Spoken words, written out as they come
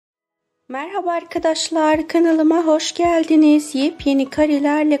Merhaba arkadaşlar, kanalıma hoş geldiniz. Yepyeni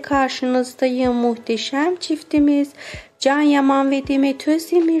karelerle karşınızdayım. Muhteşem çiftimiz Yaman ve Demet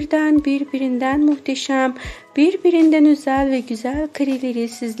Özdemir'den birbirinden muhteşem, birbirinden özel ve güzel kareleri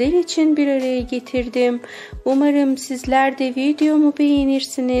sizler için bir araya getirdim. Umarım sizler de videomu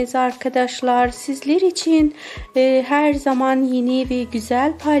beğenirsiniz arkadaşlar. Sizler için her zaman yeni ve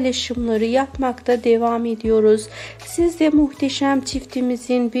güzel paylaşımları yapmakta devam ediyoruz. Siz de muhteşem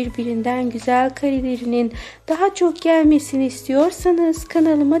çiftimizin birbirinden güzel karelerinin daha çok gelmesini istiyorsanız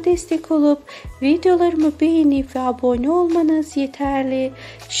kanalıma destek olup videolarımı beğenip ve abone olmanız yeterli.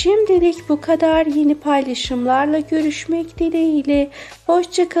 Şimdilik bu kadar. Yeni paylaşımlarla görüşmek dileğiyle.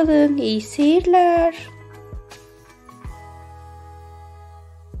 Hoşça kalın. İyi seyirler.